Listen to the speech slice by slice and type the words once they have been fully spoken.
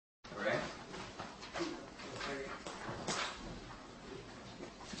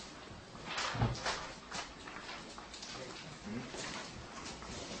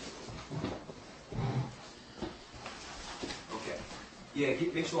Yeah,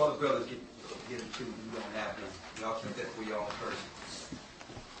 make sure all the brothers get them too. You don't have them. Y'all keep that for y'all in person.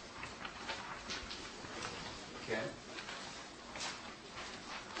 Okay.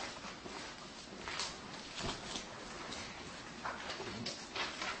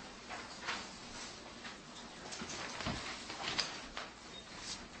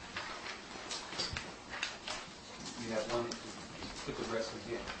 You have one. Put the rest in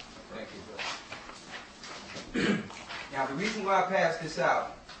here. Thank you, brother. Now, the reason why I passed this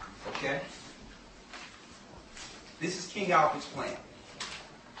out, okay? This is King Alfred's plan.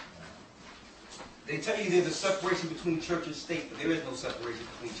 They tell you there's a separation between church and state, but there is no separation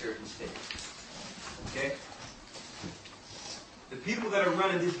between church and state. Okay? The people that are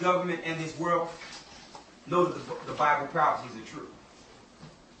running this government and this world know that the Bible prophecies are true.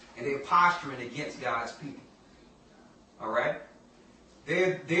 And they're posturing against God's people. Alright?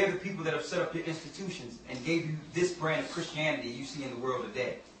 They're the people that have set up your institutions and gave you this brand of Christianity you see in the world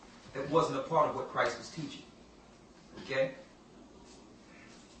today that wasn't a part of what Christ was teaching. Okay?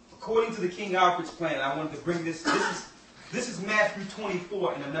 According to the King Alfred's plan, I wanted to bring this. This is Matthew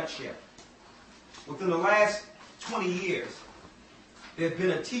 24 in a nutshell. Within the last 20 years, there's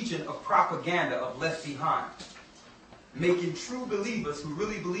been a teaching of propaganda of Left Behind, making true believers who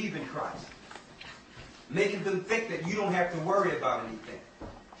really believe in Christ, making them think that you don't have to worry about anything,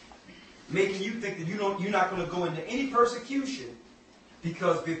 making you think that you're not going to go into any persecution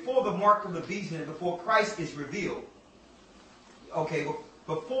because before the mark of the beast and before Christ is revealed, okay,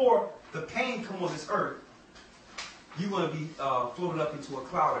 before the pain comes on this earth, you're going to be floated up into a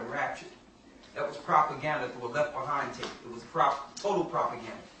cloud and raptured. That was propaganda through a Left Behind tape. It was total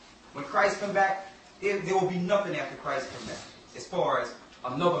propaganda. When Christ comes back, there will be nothing after Christ comes back as far as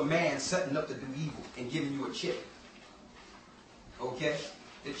another man setting up to do evil and giving you a chip. Okay?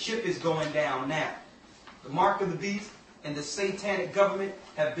 The chip is going down now. The mark of the beast and the satanic government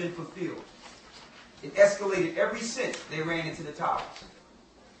have been fulfilled. It escalated ever since they ran into the towers.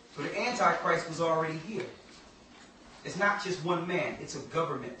 So the Antichrist was already here. It's not just one man, it's a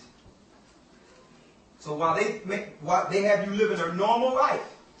government. So while they have you living a normal life,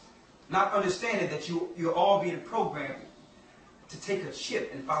 not understanding that you're all being programmed to take a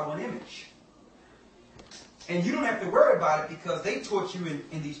chip and follow an image. And you don't have to worry about it because they taught you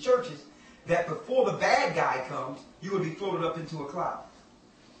in these churches that before the bad guy comes, you will be floated up into a cloud.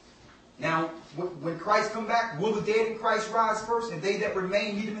 Now, when Christ comes back, will the dead in Christ rise first and they that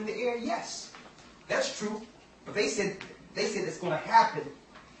remain meet him in the air? Yes. That's true. But they said it's going to happen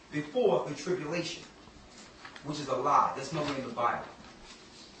before the tribulation, which is a lie. That's nowhere in the Bible.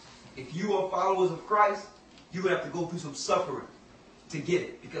 If you are followers of Christ, you would have to go through some suffering to get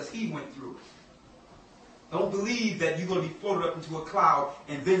it because he went through it. Don't believe that you're going to be floated up into a cloud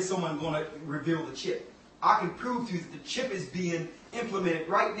and then someone's going to reveal the chip. I can prove to you that the chip is being implemented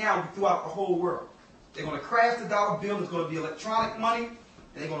right now throughout the whole world. They're going to crash the dollar bill. It's going to be electronic money, and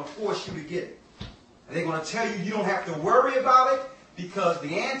they're going to force you to get it. And they're going to tell you don't have to worry about it because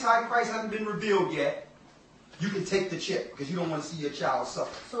the Antichrist hasn't been revealed yet. You can take the chip because you don't want to see your child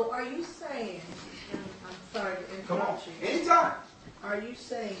suffer. So are you saying, and I'm sorry to interrupt you. Anytime. Are you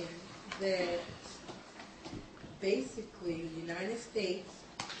saying that basically the United States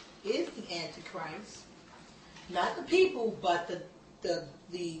is the Antichrist, not the people, but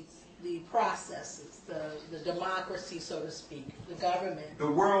the processes, the democracy, so to speak, the government?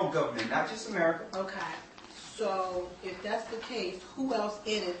 The world government, not just America. Okay. So if that's the case, who else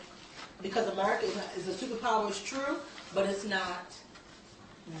in it? Because America is a superpower, it's true, but it's not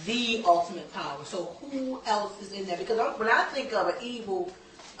the ultimate power. So who else is in there? Because when I think of an evil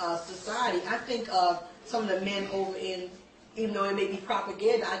society, I think of some of the men over in, even though it may be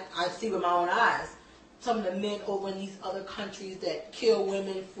propaganda, I see with my own eyes, some of the men over in these other countries that kill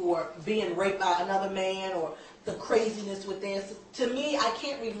women for being raped by another man or the craziness with their... To me, I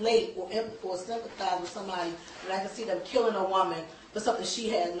can't relate or sympathize with somebody when I can see them killing a woman for something she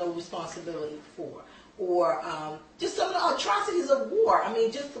has no responsibility for. Or just some of the atrocities of war. I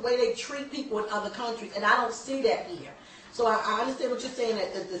mean, just the way they treat people in other countries. And I don't see that here. So I understand what you're saying,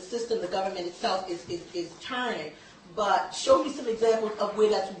 that the system, the government itself is turning. But show me some examples of where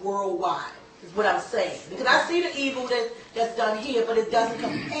that's worldwide, is what I'm saying. Because I see the evil that's done here, but it doesn't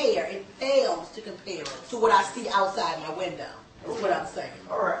compare. It fails to compare to what I see outside my window, is what I'm saying.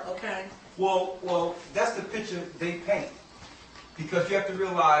 All right. Okay? Well, that's the picture they paint. Because you have to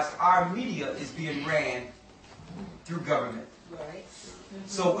realize our media is being ran through government. Right. Mm-hmm.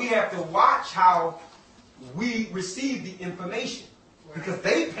 So we have to watch how we receive the information. Right. Because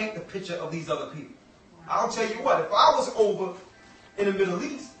they paint the picture of these other people. Right. I'll tell you what, if I was over in the Middle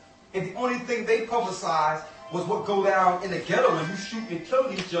East and the only thing they publicize was what go down in the ghetto and you shoot and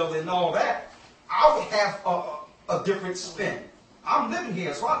kill each other and all that, I would have a different spin. I'm living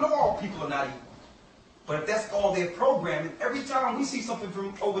here, so I know all people are not evil. But if that's all they're programming, every time we see something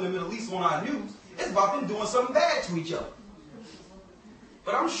from over in the Middle East on our news, it's about them doing something bad to each other.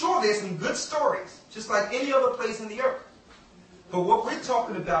 But I'm sure there's some good stories, just like any other place in the earth. But what we're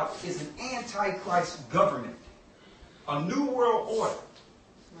talking about is an antichrist government, a new world order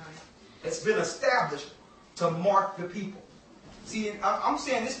that's been established to mark the people. See, I'm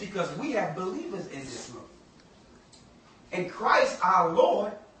saying this because we have believers in this room. And Christ, our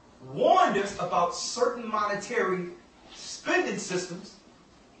Lord, warned us about certain monetary spending systems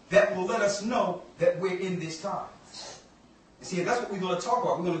that will let us know that we're in this time. You see, that's what we're going to talk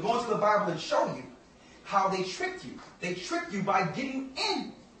about. We're going to go into the Bible and show you how they tricked you. They tricked you by getting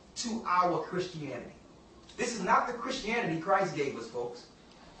into our Christianity. This is not the Christianity Christ gave us, folks.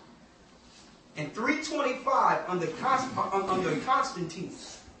 In 325, under Constantine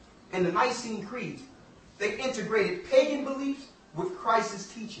and the Nicene Creed, they integrated pagan beliefs with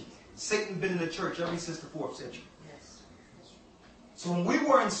Christ's teachings. Satan been in the church ever since the 4th century. Yes. So when we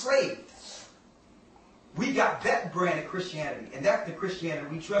were enslaved, we got that brand of Christianity, and that's the Christianity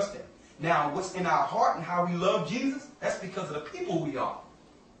we trust in. Now, what's in our heart and how we love Jesus, that's because of the people we are.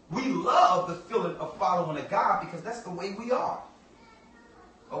 We love the feeling of following a God because that's the way we are.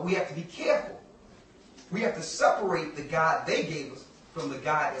 But we have to be careful. We have to separate the God they gave us from the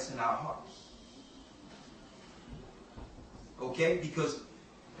God that's in our hearts. Okay? Because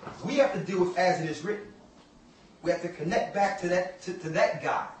we have to deal with as it is written. We have to connect back to that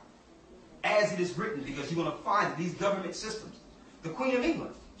God. As it is written, because you're going to find that these government systems, the Queen of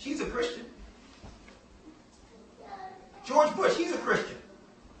England, she's a Christian. George Bush, he's a Christian.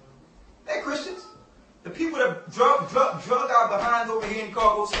 They're Christians. The people that drug our behinds over here in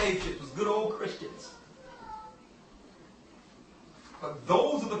cargo slave ships was good old Christians. But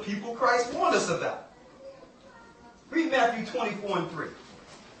those are the people Christ warned us about. Read Matthew 24 and 3.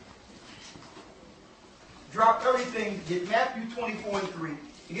 Drop everything, get Matthew 24 and 3, and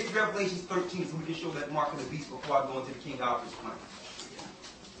get to Revelation 13 so we can show that mark of the beast before I go into the King Alfred's plan.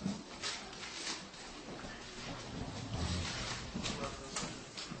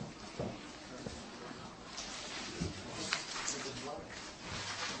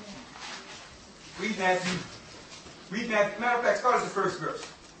 Read Matthew. Matter of fact, start at the first verse.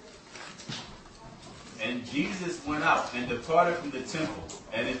 And Jesus went out and departed from the temple,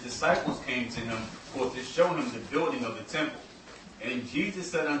 and his disciples came to him for to show him the building of the temple. And Jesus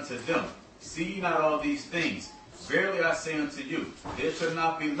said unto them, See ye not all these things? Verily I say unto you, there shall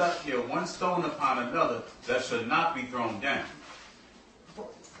not be left here one stone upon another that shall not be thrown down.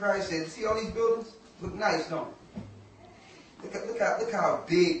 Christ said, see all these buildings? Look nice, don't they? Look how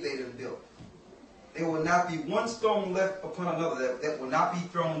big they done built. There will not be one stone left upon another that will not be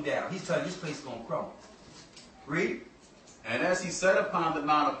thrown down. He's telling you this place is going to crumble. Read. And as he sat upon the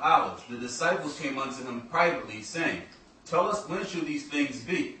Mount of Olives, the disciples came unto him privately, saying, Tell us when shall these things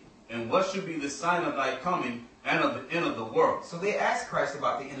be, and what shall be the sign of thy coming and of the end of the world? So they asked Christ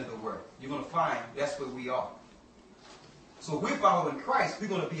about the end of the world. You're going to find that's where we are. So if we're following Christ, we're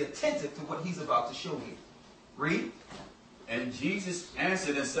going to be attentive to what he's about to show you. Read. And Jesus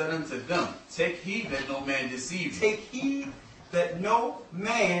answered and said unto them, Take heed that no man deceive you. Take heed that no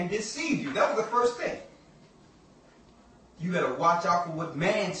man deceive you. That was the first thing. You got to watch out for what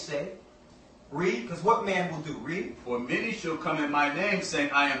man say. Read, because what man will do? Read. For many shall come in my name, saying,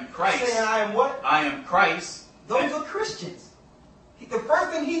 I am Christ. Saying, I am what? I am Christ. Those are Christians. The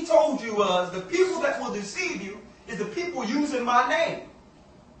first thing he told you was, the people that will deceive you is the people using my name.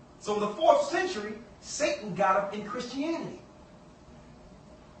 So in the 4th century, Satan got up in Christianity.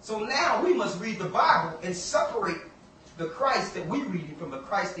 So now we must read the Bible and separate the Christ that we read from the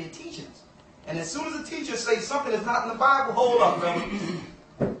Christ they're teaching us. And as soon as the teacher says something that's not in the Bible, hold up, brother.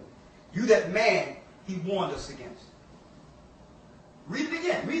 You that man he warned us against. Read it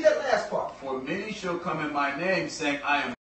again. Read that last part. For many shall come in my name, saying, I am